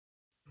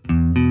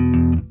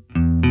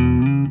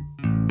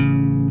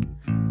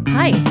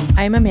Hi,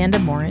 I'm Amanda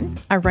Morin,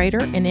 a writer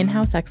and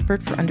in-house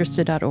expert for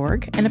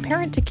Understood.org and a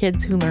parent to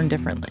kids who learn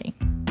differently.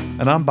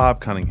 And I'm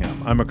Bob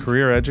Cunningham. I'm a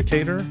career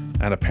educator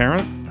and a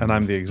parent, and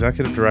I'm the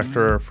executive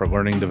director for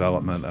learning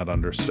development at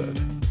Understood.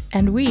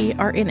 And we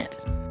are in it.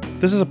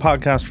 This is a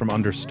podcast from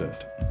Understood.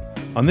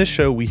 On this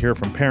show, we hear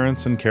from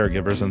parents and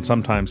caregivers and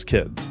sometimes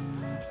kids.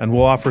 And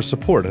we'll offer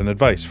support and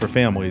advice for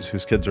families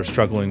whose kids are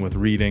struggling with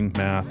reading,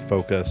 math,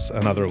 focus,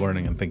 and other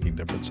learning and thinking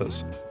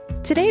differences.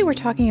 Today, we're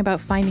talking about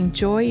finding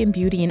joy and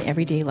beauty in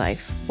everyday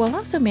life, while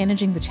also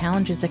managing the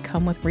challenges that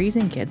come with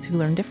raising kids who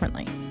learn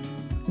differently.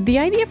 The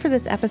idea for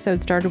this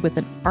episode started with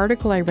an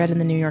article I read in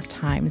the New York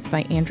Times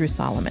by Andrew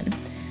Solomon.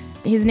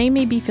 His name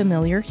may be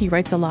familiar. He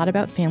writes a lot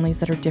about families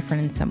that are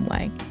different in some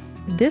way.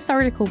 This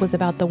article was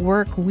about the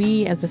work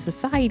we as a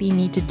society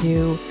need to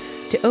do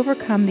to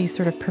overcome these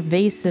sort of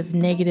pervasive,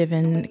 negative,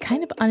 and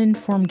kind of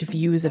uninformed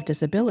views of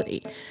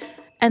disability.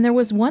 And there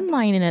was one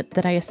line in it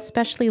that I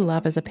especially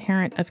love as a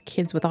parent of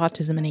kids with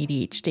autism and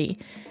ADHD.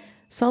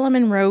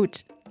 Solomon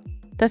wrote,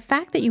 "The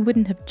fact that you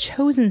wouldn't have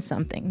chosen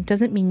something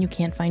doesn't mean you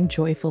can't find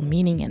joyful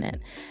meaning in it."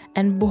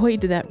 And boy,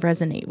 did that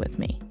resonate with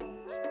me.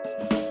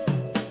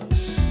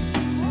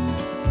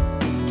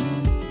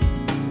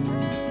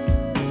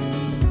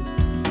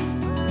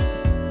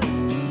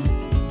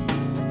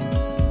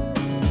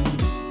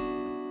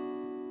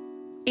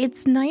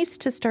 It's nice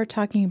to start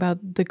talking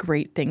about the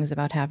great things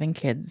about having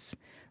kids,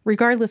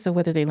 regardless of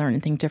whether they learn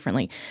and think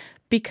differently,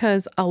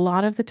 because a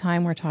lot of the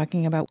time we're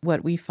talking about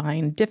what we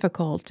find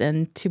difficult,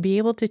 and to be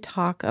able to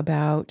talk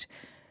about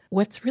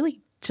what's really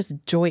just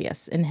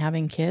joyous in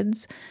having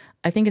kids,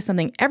 I think is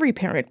something every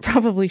parent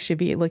probably should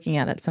be looking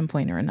at some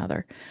point or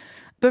another.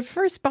 But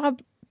first,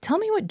 Bob, tell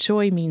me what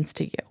joy means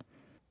to you.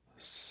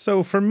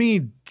 So for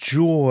me,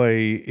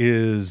 joy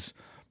is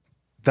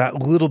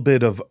that little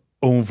bit of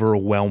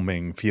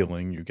overwhelming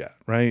feeling you get,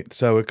 right?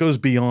 So it goes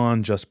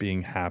beyond just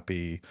being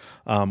happy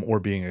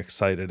or being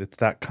excited. It's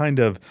that kind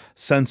of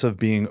sense of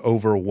being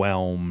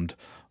overwhelmed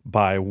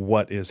by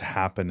what is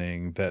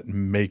happening that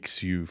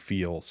makes you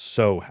feel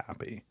so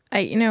happy.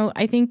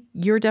 I think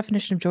your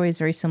definition of joy is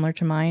very similar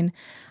to mine.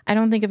 I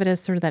don't think of it as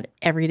sort of that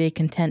everyday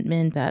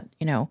contentment that,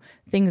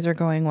 things are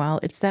going well.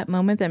 It's that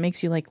moment that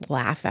makes you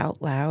laugh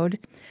out loud.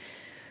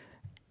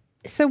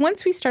 So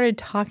once we started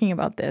talking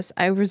about this,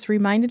 I was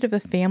reminded of a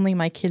family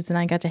my kids and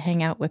I got to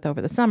hang out with over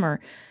the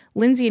summer,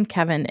 Lindsay and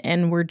Kevin,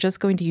 and we're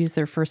just going to use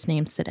their first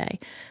names today.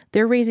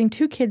 They're raising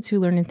two kids who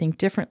learn and think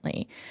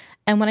differently.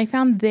 And when I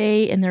found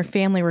they and their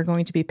family were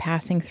going to be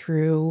passing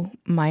through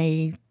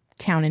my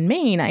town in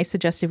Maine, I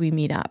suggested we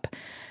meet up.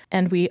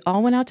 And we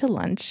all went out to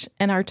lunch,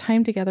 and our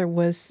time together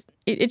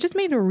it just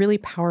made a really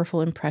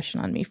powerful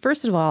impression on me.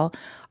 First of all,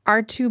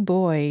 our two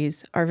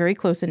boys are very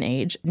close in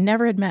age,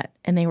 never had met,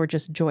 and they were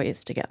just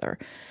joyous together.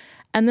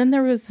 And then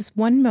there was this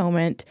one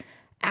moment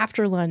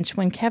after lunch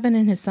when Kevin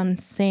and his son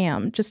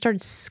Sam just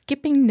started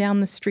skipping down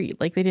the street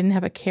like they didn't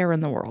have a care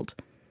in the world.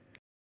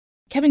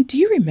 Kevin, do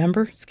you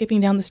remember skipping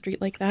down the street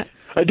like that?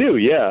 I do,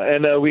 yeah.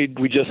 And we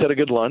just had a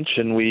good lunch,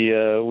 and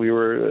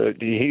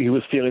he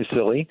was feeling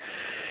silly.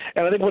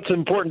 And I think what's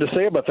important to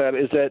say about that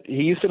is that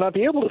he used to not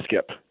be able to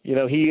skip.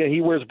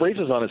 He wears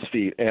braces on his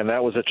feet, and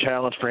that was a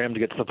challenge for him to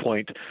get to the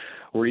point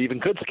where he even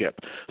could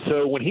skip.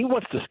 So when he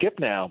wants to skip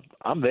now,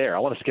 I'm there. I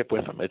want to skip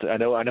with him. I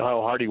know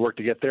how hard he worked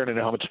to get there, and I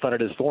know how much fun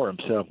it is for him.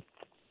 So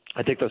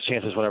I take those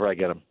chances whenever I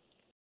get him.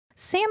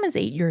 Sam is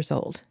 8 years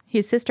old.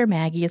 His sister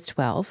Maggie is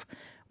 12.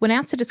 When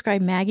asked to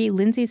describe Maggie,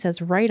 Lindsay says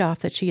right off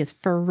that she is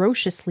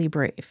ferociously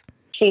brave.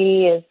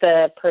 She is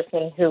the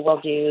person who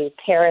will do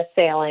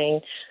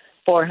parasailing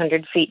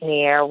 400 feet in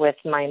the air with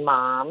my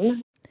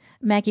mom.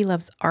 Maggie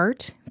loves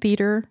art,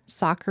 theater,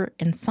 soccer,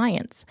 and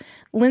science.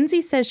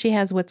 Lindsay says she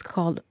has what's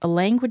called a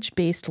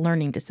language-based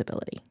learning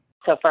disability.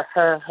 So for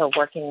her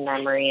working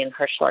memory and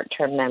her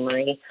short-term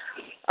memory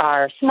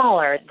are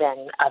smaller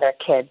than other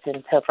kids.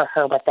 And so for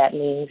her, what that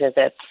means is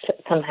it's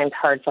sometimes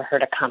hard for her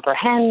to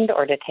comprehend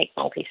or to take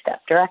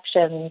multi-step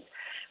directions.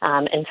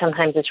 And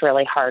sometimes it's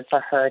really hard for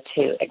her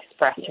to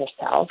express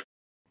herself.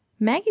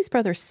 Maggie's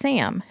brother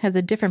Sam has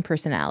a different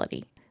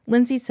personality.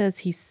 Lindsay says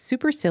he's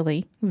super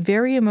silly,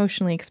 very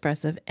emotionally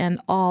expressive, and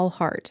all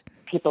heart.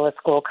 People at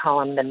school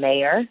call him the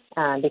mayor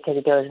because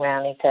he goes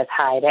around and he says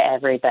hi to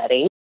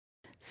everybody.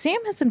 Sam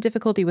has some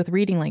difficulty with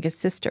reading like his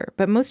sister,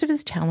 but most of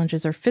his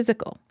challenges are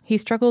physical. He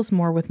struggles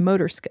more with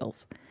motor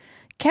skills.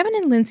 Kevin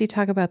and Lindsay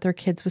talk about their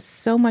kids with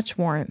so much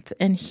warmth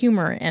and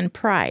humor and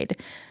pride,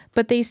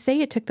 but they say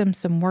it took them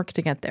some work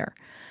to get there.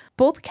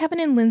 Both Kevin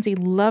and Lindsay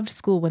loved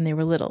school when they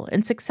were little,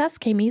 and success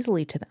came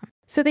easily to them.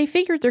 So they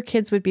figured their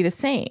kids would be the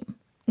same.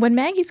 When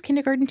Maggie's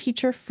kindergarten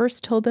teacher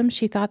first told them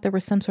she thought there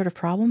was some sort of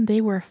problem, they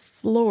were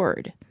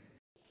floored.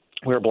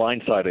 We were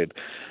blindsided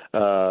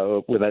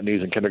with that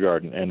news in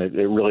kindergarten, and it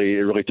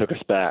really took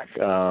us back.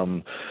 There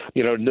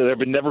have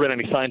never been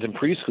any signs in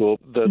preschool.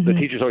 The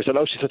teachers always said,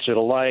 "Oh, she's such a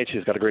delight.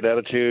 She's got a great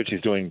attitude.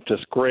 She's doing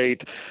just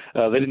great."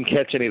 They didn't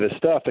catch any of this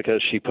stuff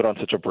because she put on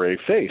such a brave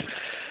face.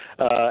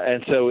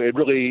 And so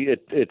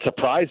it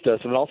surprised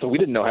us, and also we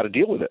didn't know how to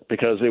deal with it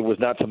because it was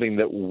not something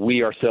that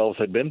we ourselves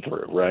had been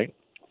through, right?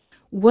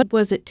 What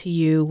was it to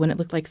you when it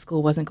looked like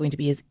school wasn't going to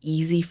be as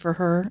easy for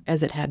her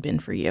as it had been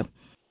for you?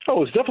 Oh, it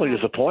was definitely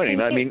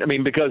disappointing. I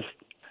mean, because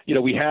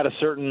we had a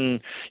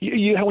certain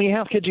when you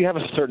have kids, you have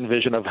a certain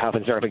vision of how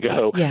things are going to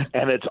go, Yeah.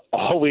 and it's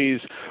always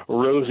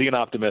rosy and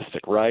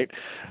optimistic, right?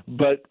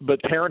 But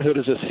parenthood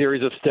is a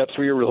series of steps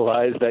where you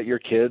realize that your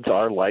kids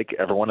are like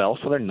everyone else,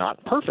 and they're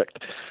not perfect.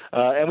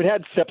 And we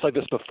had steps like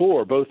this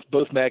before. Both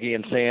Maggie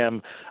and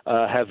Sam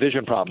have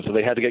vision problems, so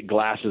they had to get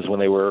glasses when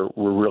they were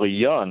really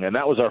young, and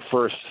that was our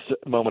first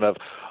moment of,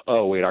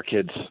 oh, wait, our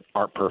kids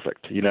aren't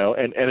perfect,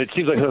 And it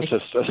seems like that's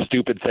a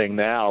stupid thing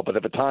now, but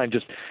at the time,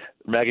 just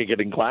Maggie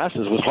getting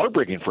glasses was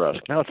heartbreaking for us.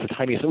 Now it's the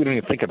tiniest thing. We don't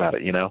even think about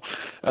it,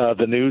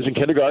 The news in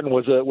kindergarten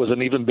was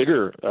an even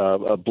bigger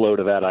blow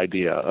to that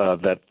idea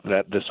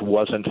that this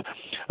wasn't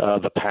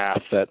the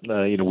path that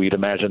we'd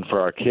imagined for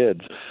our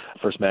kids.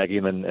 First Maggie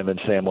and then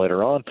Sam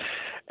later on,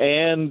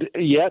 and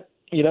yet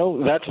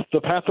that's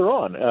the path they're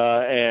on,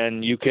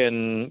 and you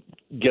can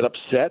get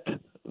upset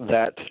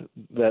that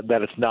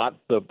it's not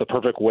the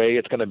perfect way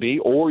it's going to be,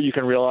 or you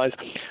can realize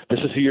this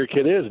is who your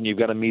kid is, and you've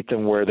got to meet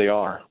them where they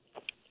are.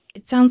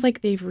 It sounds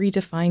like they've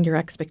redefined your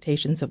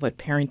expectations of what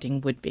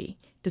parenting would be.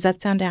 Does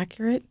that sound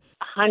accurate?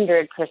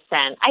 100%.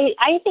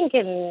 I think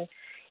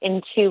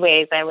in two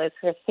ways. I was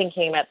sort of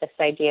thinking about this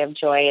idea of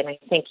joy, and I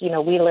think,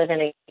 we live in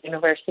a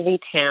university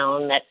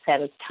town that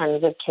sends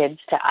tons of kids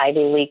to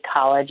Ivy League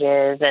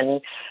colleges,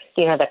 and,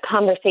 the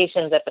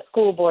conversations at the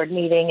school board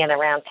meeting and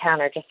around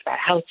town are just about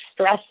how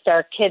stressed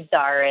our kids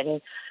are.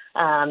 And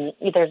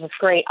there's this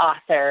great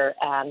author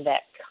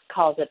that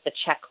calls it the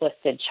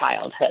checklisted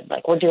childhood.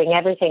 Like, we're doing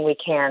everything we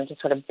can to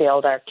sort of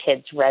build our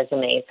kids'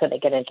 resumes so they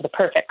get into the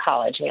perfect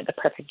college and get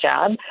the perfect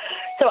job.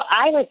 So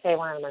I would say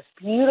one of the most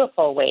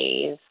beautiful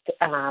ways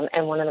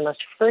and one of the most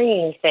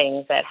freeing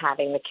things that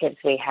having the kids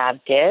we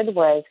have did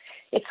was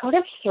it sort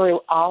of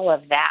threw all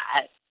of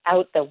that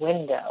out the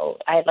window.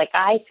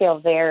 I feel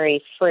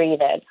very free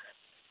that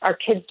our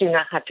kids do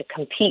not have to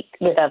compete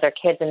with other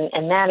kids,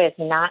 and that is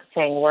not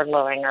saying we're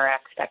lowering our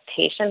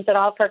expectations at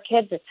all for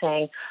kids. It's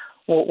saying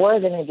what we're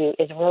going to do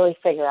is really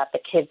figure out the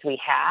kids we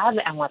have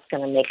and what's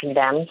going to make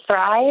them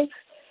thrive.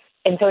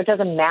 And so it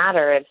doesn't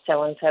matter if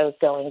so-and-so is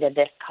going to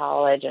this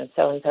college and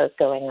so-and-so is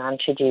going on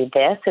to do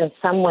this. In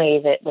some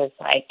ways it was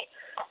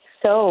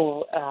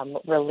so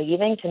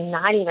relieving to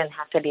not even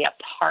have to be a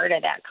part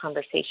of that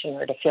conversation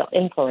or to feel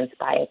influenced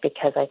by it,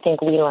 because I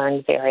think we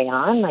learned very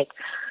on,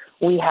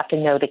 we have to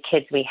know the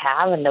kids we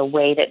have, and the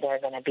way that they're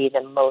going to be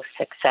the most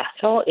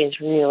successful is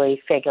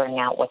really figuring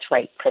out what's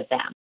right for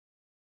them.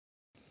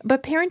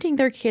 But parenting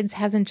their kids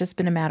hasn't just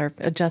been a matter of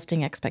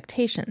adjusting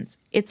expectations.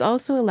 It's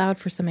also allowed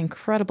for some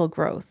incredible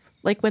growth,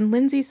 like when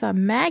Lindsay saw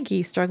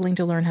Maggie struggling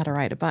to learn how to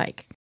ride a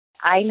bike.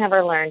 I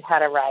never learned how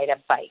to ride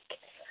a bike.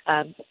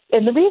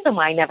 And the reason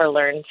why I never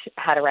learned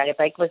how to ride a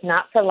bike was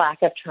not for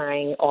lack of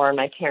trying or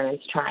my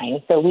parents trying.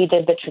 So we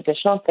did the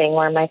traditional thing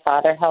where my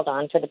father held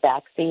on to the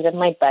back seat of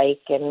my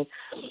bike, and,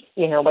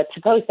 what's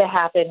supposed to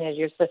happen is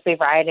you're supposed to be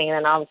riding, and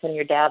then all of a sudden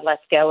your dad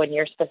lets go, and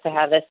you're supposed to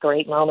have this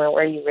great moment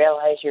where you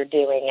realize you're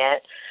doing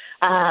it.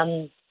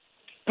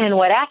 And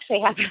what actually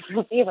happened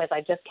for me was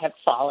I just kept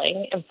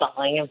falling and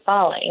falling and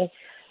falling.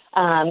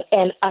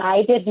 And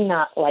I did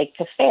not like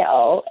to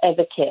fail as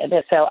a kid.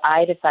 So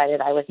I decided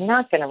I was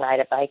not going to ride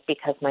a bike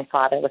because my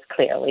father was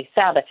clearly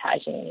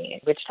sabotaging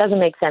me, which doesn't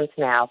make sense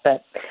now.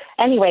 But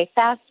anyway,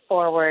 fast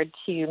forward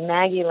to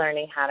Maggie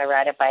learning how to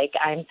ride a bike.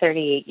 I'm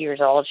 38 years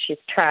old. She's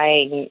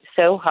trying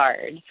so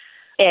hard.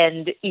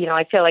 And,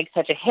 I feel like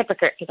such a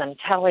hypocrite because I'm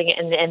telling it,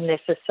 and this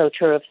is so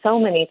true of so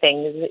many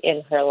things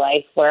in her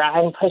life where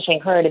I'm pushing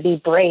her to be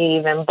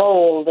brave and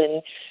bold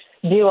and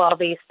do all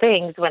these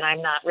things when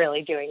I'm not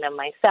really doing them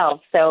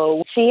myself.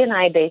 So she and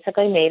I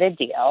basically made a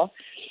deal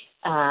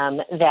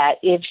that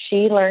if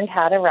she learned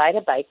how to ride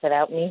a bike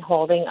without me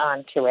holding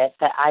on to it,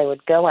 that I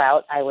would go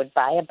out, I would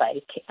buy a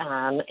bike,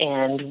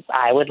 and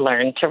I would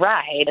learn to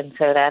ride. And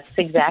so that's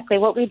exactly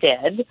what we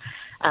did.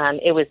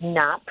 It was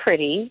not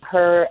pretty.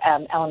 Her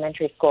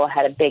elementary school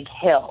had a big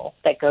hill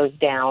that goes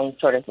down,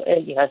 sort of,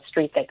 a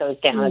street that goes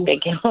down a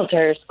big hill to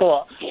her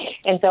school.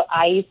 And so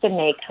I used to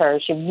make her,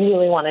 she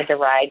really wanted to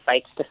ride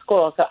bikes to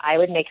school, so I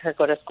would make her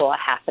go to school a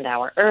half an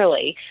hour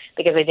early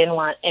because I didn't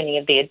want any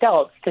of the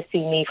adults to see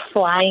me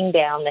flying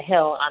down the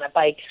hill on a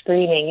bike,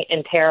 screaming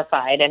and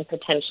terrified and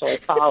potentially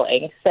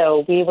falling.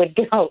 So we would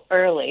go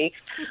early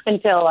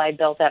until I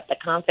built up the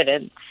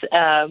confidence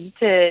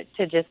to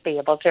just be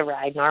able to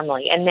ride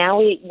normally. And now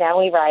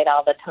we ride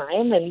all the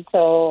time, and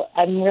so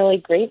I'm really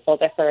grateful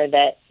to her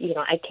that,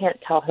 I can't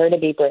tell her to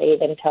be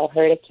brave and tell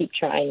her to keep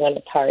trying when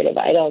it's hard if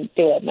I don't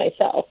do it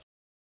myself.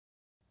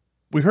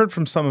 We heard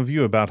from some of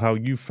you about how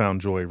you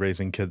found joy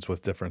raising kids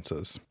with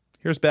differences.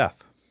 Here's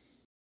Beth.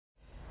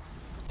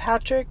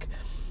 Patrick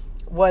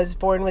was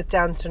born with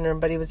Down syndrome,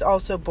 but he was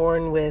also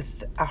born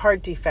with a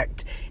heart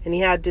defect, and he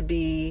had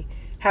to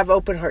have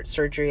open heart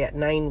surgery at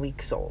 9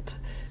 weeks old.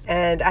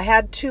 And I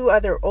had two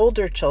other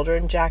older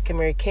children, Jack and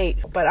Mary Kate,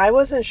 but I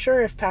wasn't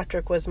sure if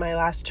Patrick was my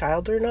last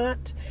child or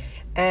not.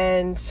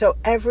 And so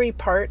every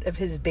part of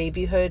his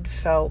babyhood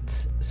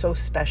felt so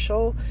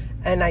special,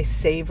 and I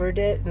savored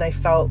it, and I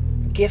felt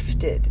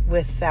gifted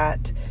with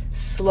that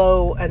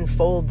slow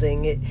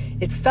unfolding.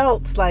 It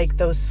felt like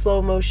those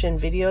slow motion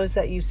videos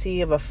that you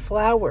see of a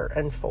flower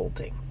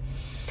unfolding.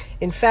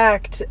 In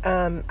fact,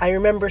 I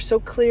remember so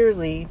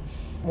clearly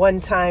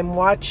one time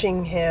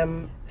watching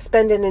him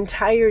spend an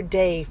entire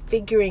day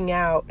figuring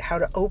out how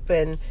to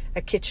open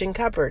a kitchen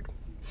cupboard.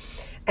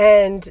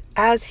 And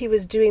as he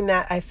was doing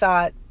that, I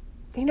thought,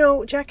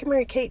 Jack and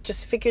Mary Kate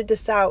just figured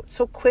this out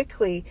so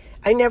quickly.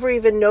 I never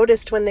even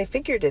noticed when they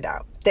figured it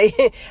out.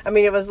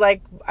 It was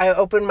like I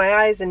opened my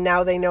eyes and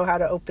now they know how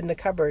to open the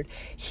cupboard.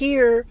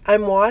 Here,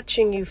 I'm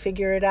watching you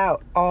figure it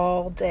out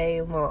all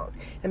day long.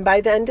 And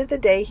by the end of the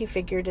day, he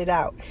figured it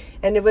out.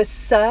 And it was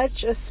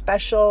such a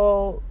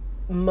special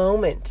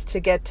moment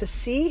to get to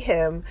see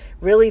him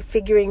really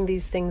figuring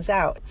these things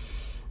out.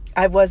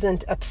 I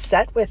wasn't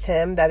upset with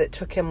him that it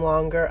took him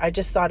longer. I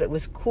just thought it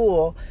was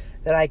cool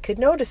that I could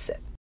notice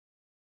it.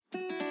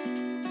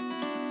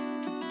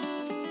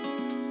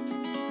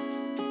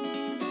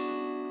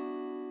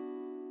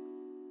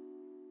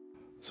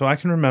 So I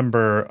can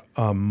remember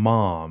a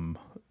mom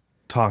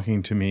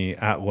talking to me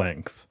at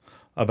length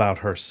about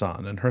her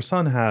son, and her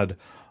son had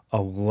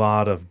a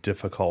lot of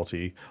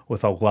difficulty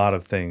with a lot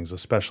of things,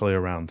 especially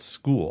around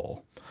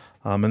school.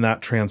 And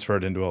that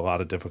transferred into a lot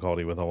of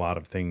difficulty with a lot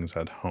of things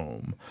at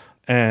home.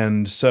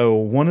 And so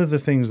one of the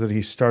things that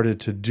he started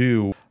to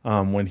do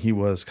when he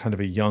was kind of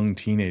a young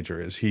teenager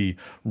is he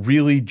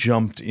really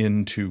jumped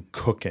into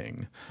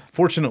cooking.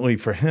 Fortunately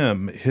for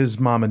him, his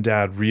mom and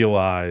dad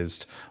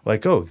realized,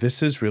 like, oh,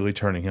 this is really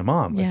turning him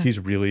on. Like, he's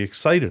really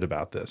excited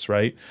about this,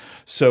 right?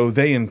 So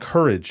they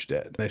encouraged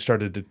it. They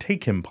started to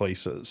take him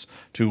places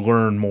to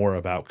learn more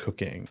about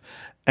cooking.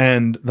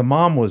 And the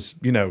mom was,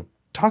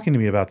 talking to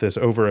me about this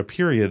over a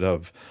period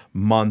of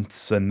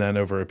months and then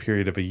over a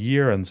period of a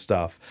year and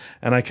stuff.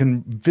 And I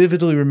can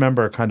vividly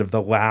remember kind of the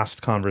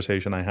last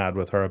conversation I had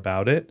with her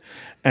about it.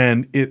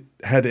 And it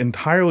had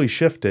entirely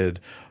shifted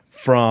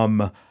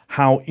from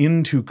how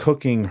into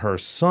cooking her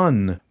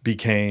son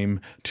became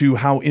to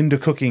how into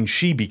cooking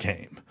she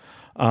became.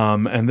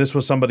 And this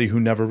was somebody who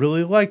never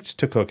really liked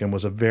to cook and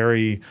was a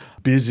very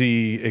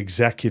busy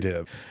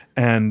executive.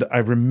 And I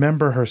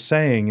remember her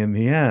saying in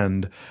the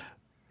end,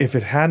 if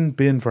it hadn't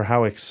been for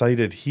how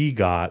excited he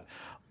got,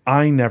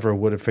 I never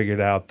would have figured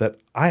out that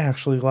I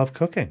actually love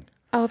cooking.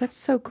 Oh,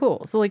 that's so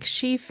cool. So like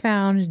she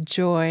found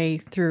joy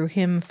through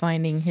him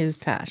finding his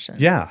passion.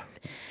 Yeah.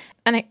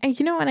 And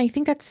I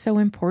think that's so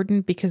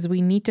important because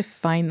we need to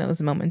find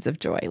those moments of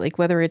joy, like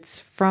whether it's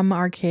from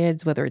our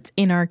kids, whether it's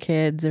in our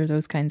kids or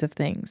those kinds of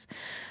things.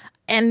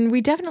 And we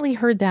definitely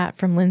heard that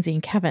from Lindsay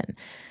and Kevin.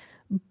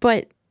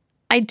 But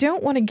I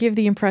don't want to give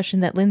the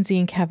impression that Lindsay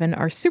and Kevin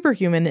are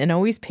superhuman and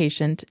always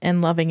patient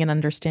and loving and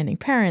understanding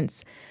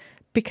parents,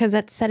 because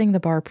that's setting the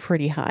bar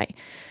pretty high.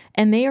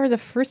 And they are the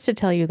first to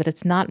tell you that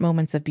it's not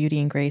moments of beauty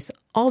and grace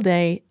all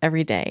day,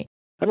 every day.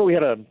 I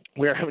remember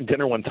we were having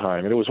dinner one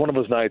time, and it was one of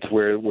those nights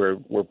where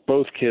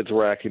both kids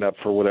were acting up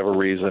for whatever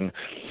reason,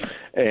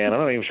 and I'm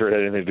not even sure it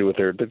had anything to do with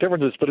their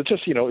differences, but it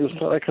just, it was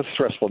like a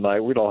stressful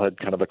night. We'd all had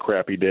kind of a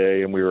crappy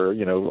day, and we were,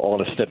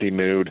 all in a snippy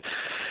mood.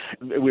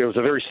 It was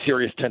a very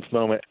serious, tense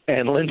moment,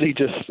 and Lindsay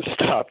just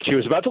stopped. She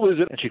was about to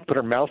lose it, and she put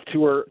her mouth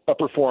to her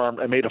upper forearm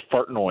and made a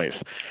fart noise,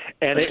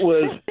 and it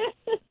was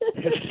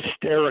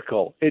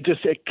hysterical. It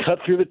cut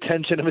through the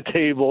tension of the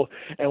table,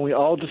 and we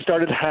all just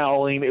started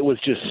howling. It was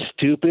just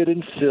stupid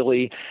and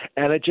silly,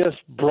 and it just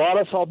brought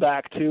us all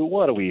back to,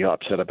 what are we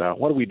upset about?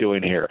 What are we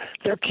doing here?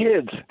 They're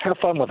kids. Have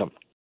fun with them.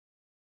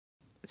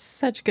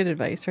 Such good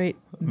advice, right?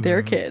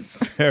 They're kids.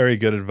 Very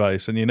good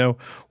advice. And,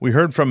 we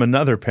heard from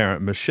another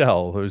parent,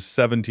 Michelle, whose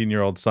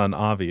 17-year-old son,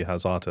 Avi,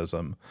 has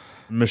autism.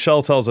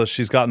 Michelle tells us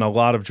she's gotten a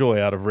lot of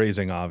joy out of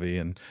raising Avi,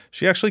 and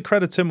she actually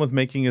credits him with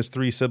making his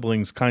three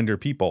siblings kinder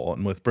people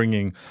and with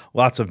bringing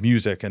lots of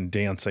music and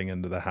dancing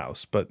into the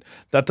house. But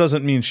that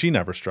doesn't mean she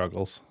never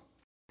struggles.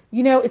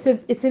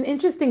 It's an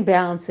interesting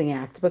balancing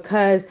act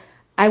because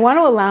I want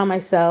to allow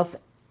myself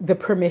the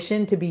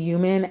permission to be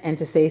human and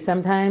to say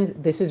sometimes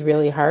this is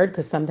really hard,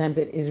 because sometimes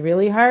it is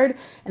really hard.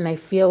 And I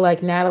feel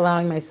like not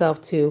allowing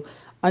myself to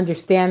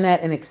understand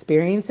that and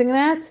experiencing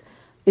that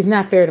is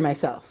not fair to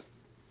myself,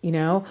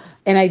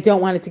 and I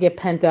don't want it to get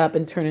pent up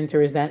and turn into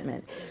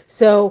resentment.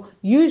 So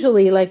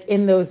usually, like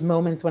in those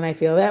moments when I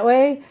feel that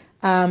way,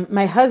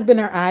 my husband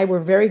or I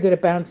were very good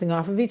at bouncing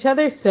off of each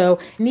other. So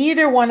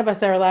neither one of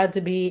us are allowed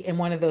to be in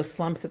one of those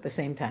slumps at the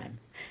same time.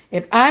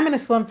 If I'm in a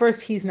slump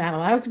first, he's not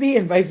allowed to be,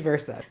 and vice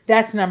versa.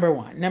 That's number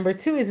one. Number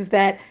two is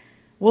that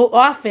we'll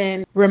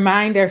often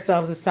remind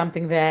ourselves of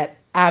something that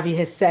Avi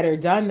has said or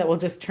done that will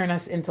just turn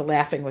us into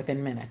laughing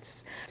within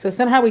minutes. So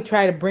somehow we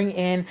try to bring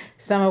in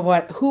some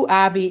of who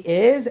Avi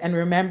is, and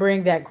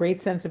remembering that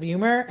great sense of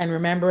humor and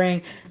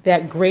remembering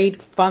that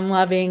great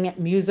fun-loving,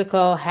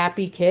 musical,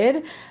 happy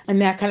kid.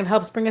 And that kind of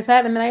helps bring us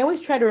out. And then I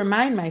always try to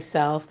remind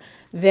myself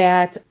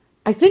that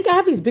I think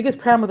Avi's biggest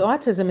problem with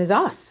autism is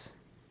us.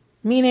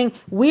 Meaning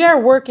we are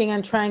working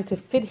on trying to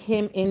fit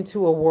him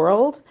into a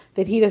world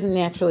that he doesn't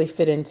naturally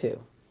fit into.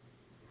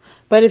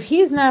 But if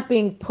he's not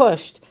being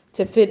pushed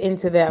to fit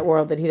into that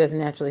world that he doesn't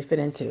naturally fit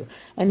into,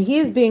 and he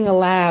is being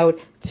allowed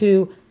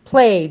to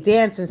play,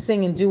 dance, and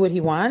sing and do what he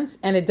wants,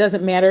 and it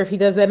doesn't matter if he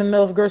does that in the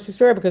middle of a grocery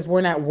store because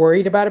we're not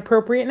worried about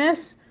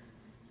appropriateness,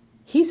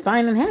 he's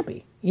fine and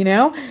happy, you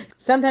know?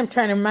 Sometimes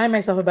trying to remind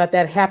myself about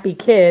that happy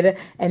kid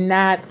and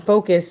not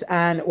focus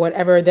on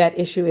whatever that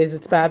issue is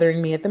that's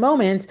bothering me at the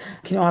moment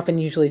can often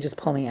usually just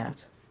pull me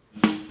out.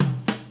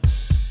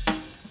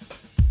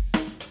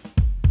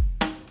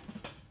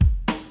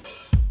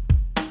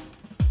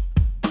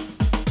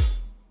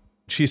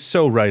 She's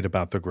so right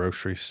about the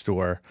grocery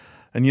store.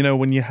 And, you know,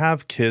 when you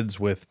have kids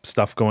with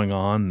stuff going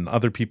on and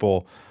other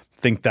people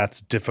think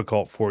that's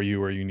difficult for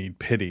you or you need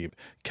pity,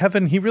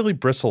 Kevin, he really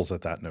bristles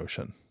at that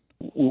notion.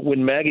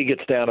 When Maggie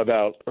gets down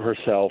about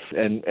herself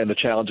and the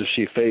challenges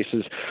she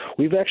faces,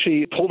 we've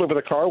actually pulled over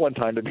the car one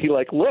time to be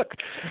like, look,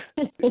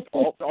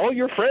 all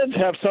your friends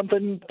have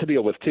something to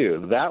deal with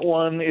too. That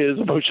one is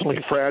emotionally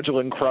fragile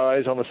and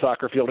cries on the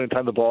soccer field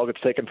anytime the ball gets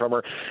taken from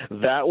her.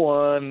 That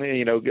one,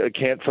 you know,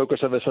 can't focus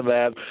on this and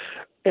that.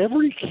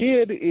 Every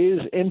kid is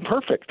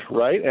imperfect,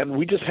 right? And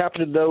we just happen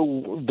to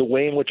know the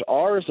way in which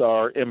ours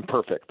are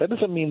imperfect. That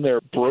doesn't mean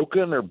they're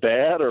broken or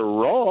bad or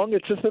wrong.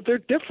 It's just that they're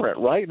different,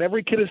 right? And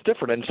every kid is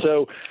different. And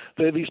so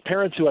these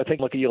parents who I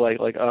think look at you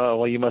like, oh,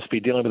 well, you must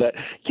be dealing with that.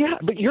 Yeah,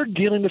 but you're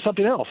dealing with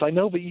something else. I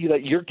know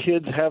that your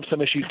kids have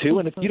some issues too.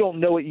 And if you don't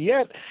know it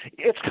yet,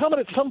 it's coming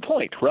at some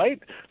point, right?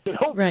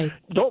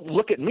 Don't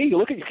look at me.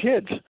 Look at your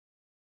kids.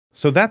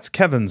 So that's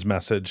Kevin's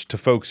message to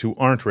folks who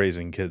aren't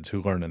raising kids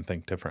who learn and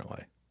think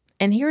differently.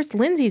 And here's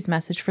Lindsay's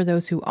message for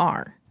those who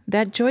are.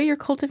 That joy you're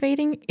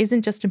cultivating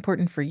isn't just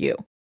important for you.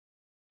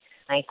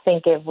 I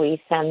think if we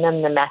send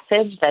them the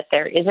message that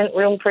there isn't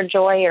room for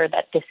joy or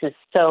that this is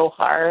so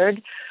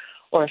hard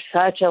or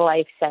such a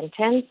life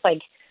sentence,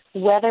 like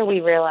whether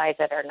we realize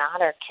it or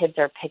not, our kids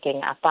are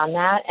picking up on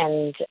that.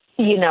 And,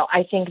 you know,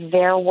 I think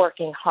they're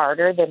working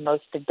harder than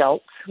most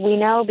adults we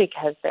know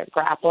because they're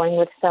grappling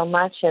with so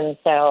much. And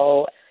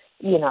so,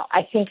 you know,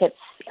 I think it's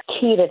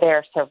key to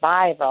their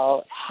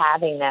survival,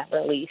 having that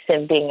release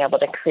and being able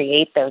to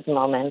create those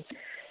moments.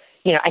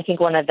 You know, I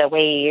think one of the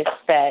ways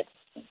that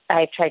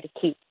I try to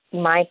keep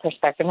my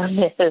perspective on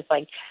this is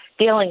like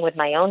dealing with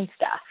my own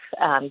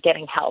stuff,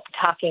 getting help,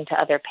 talking to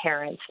other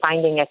parents,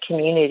 finding a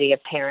community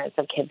of parents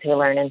of kids who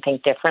learn and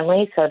think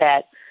differently so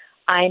that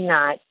I'm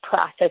not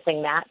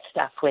processing that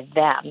stuff with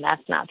them.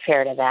 That's not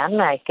fair to them.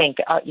 I think,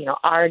 you know,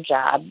 our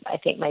job, I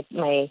think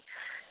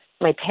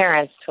my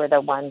parents were the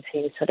ones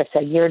who sort of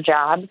said, your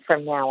job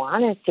from now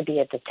on is to be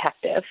a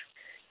detective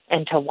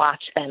and to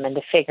watch them and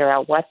to figure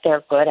out what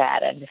they're good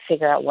at and to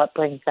figure out what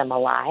brings them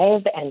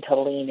alive and to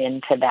lean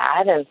into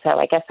that. And so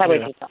I guess that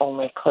would be the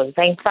only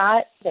closing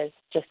thought is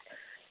just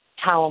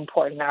how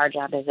important our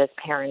job is as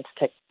parents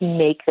to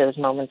make those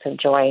moments of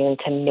joy and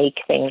to make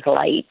things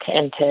light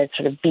and to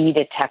sort of be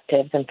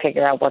detectives and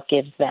figure out what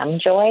gives them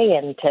joy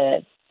and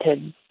to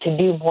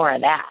do more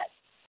of that.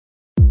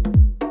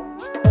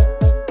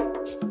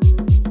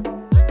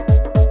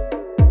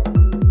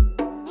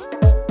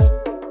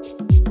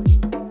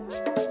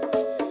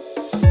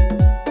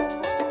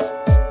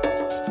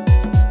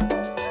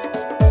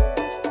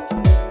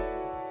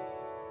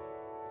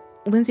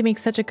 Lindsay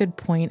makes such a good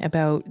point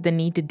about the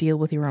need to deal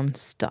with your own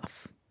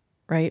stuff,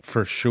 right?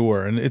 For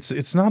sure. And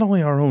it's not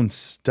only our own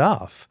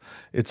stuff,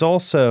 it's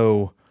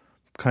also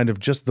kind of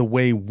just the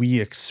way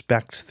we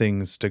expect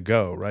things to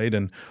go, right?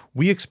 And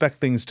we expect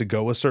things to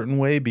go a certain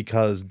way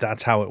because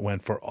that's how it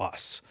went for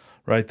us,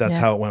 right? That's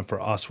how it went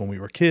for us when we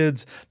were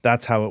kids.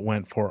 That's how it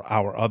went for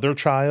our other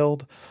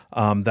child.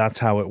 That's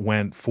how it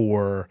went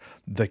for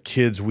the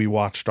kids we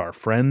watched our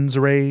friends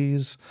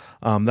raise,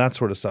 that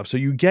sort of stuff. So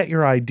you get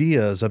your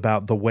ideas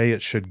about the way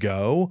it should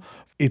go.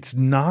 It's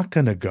not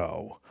going to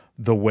go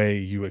the way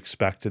you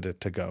expected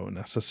it to go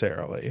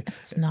necessarily.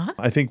 It's not.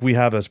 I think we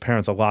have as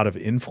parents a lot of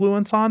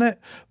influence on it,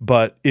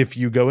 but if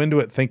you go into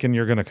it thinking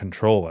you're going to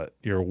control it,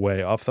 you're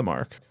way off the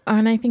mark.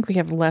 And I think we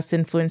have less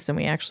influence than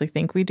we actually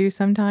think we do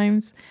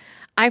sometimes.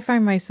 I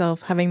find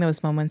myself having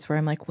those moments where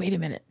I'm like, wait a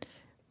minute,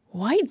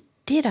 why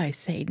did I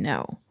say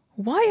no?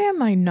 Why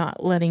am I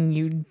not letting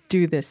you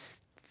do this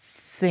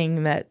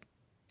thing that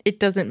it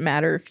doesn't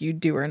matter if you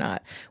do or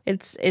not?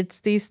 It's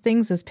these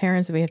things as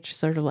parents that we have to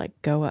sort of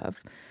let go of.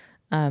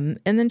 And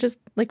then just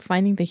like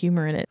finding the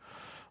humor in it.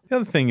 The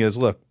other thing is,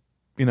 look,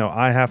 you know,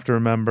 I have to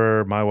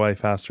remember, my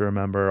wife has to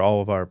remember,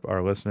 all of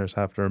our listeners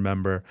have to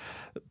remember,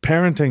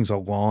 parenting's a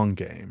long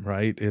game,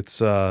 right?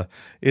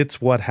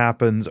 It's what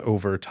happens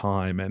over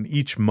time, and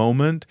each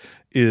moment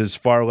is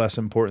far less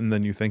important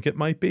than you think it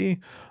might be.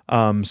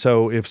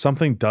 So if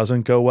something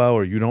doesn't go well,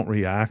 or you don't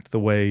react the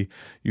way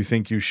you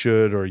think you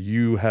should, or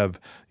you have,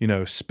 you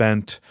know,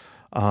 spent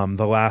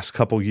the last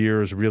couple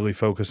years really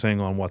focusing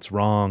on what's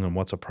wrong and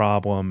what's a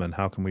problem and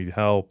how can we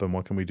help and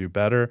what can we do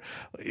better.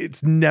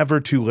 It's never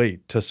too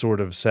late to sort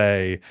of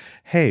say,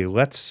 hey,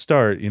 let's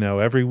start,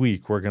 every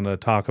week we're going to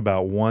talk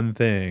about one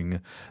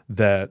thing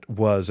that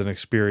was an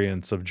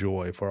experience of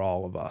joy for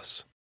all of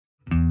us.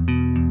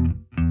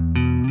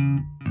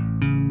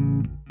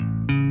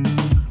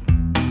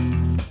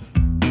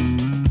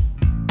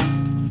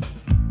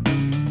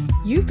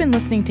 You've been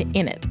listening to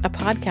In It, a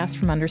podcast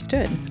from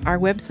Understood. Our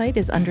website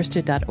is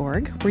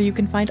understood.org, where you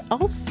can find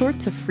all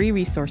sorts of free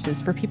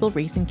resources for people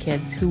raising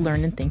kids who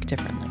learn and think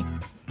differently.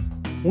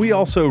 We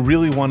also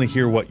really want to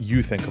hear what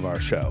you think of our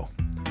show.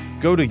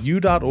 Go to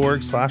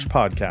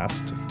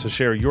u.org/podcast to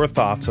share your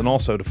thoughts and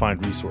also to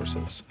find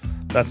resources.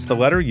 That's the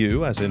letter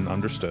U, as in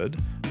understood,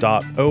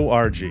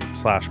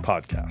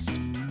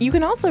 .org/podcast. You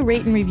can also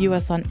rate and review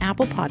us on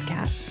Apple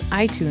Podcasts,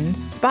 iTunes,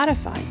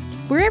 Spotify,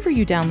 wherever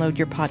you download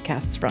your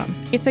podcasts from.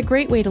 It's a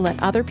great way to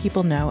let other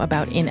people know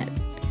about In It.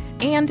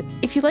 And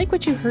if you like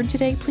what you heard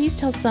today, please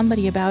tell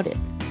somebody about it.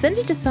 Send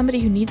it to somebody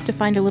who needs to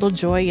find a little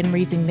joy in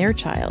raising their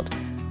child,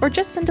 or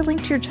just send a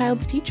link to your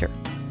child's teacher.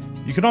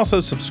 You can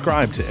also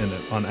subscribe to In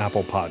It on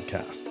Apple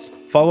Podcasts.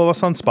 Follow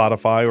us on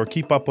Spotify or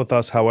keep up with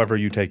us however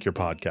you take your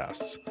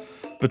podcasts.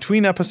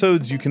 Between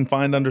episodes, you can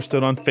find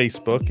Understood on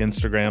Facebook,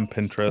 Instagram,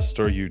 Pinterest,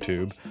 or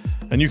YouTube.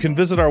 And you can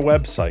visit our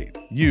website,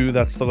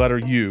 that's the letter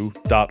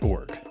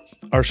U.org.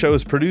 Our show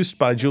is produced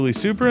by Julie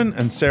Subrin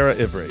and Sarah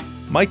Ivry.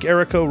 Mike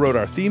Errico wrote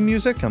our theme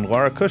music, and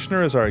Laura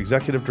Kushner is our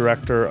executive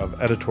director of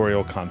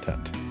editorial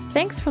content.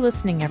 Thanks for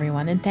listening,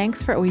 everyone, and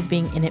thanks for always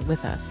being in it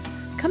with us.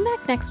 Come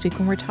back next week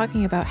when we're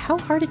talking about how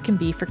hard it can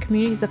be for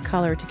communities of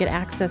color to get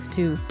access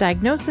to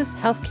diagnosis,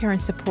 healthcare,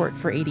 and support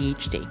for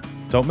ADHD.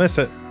 Don't miss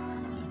it.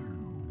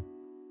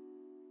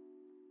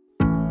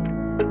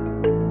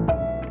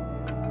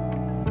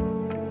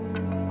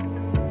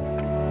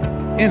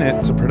 In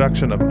It's a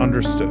production of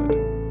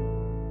Understood.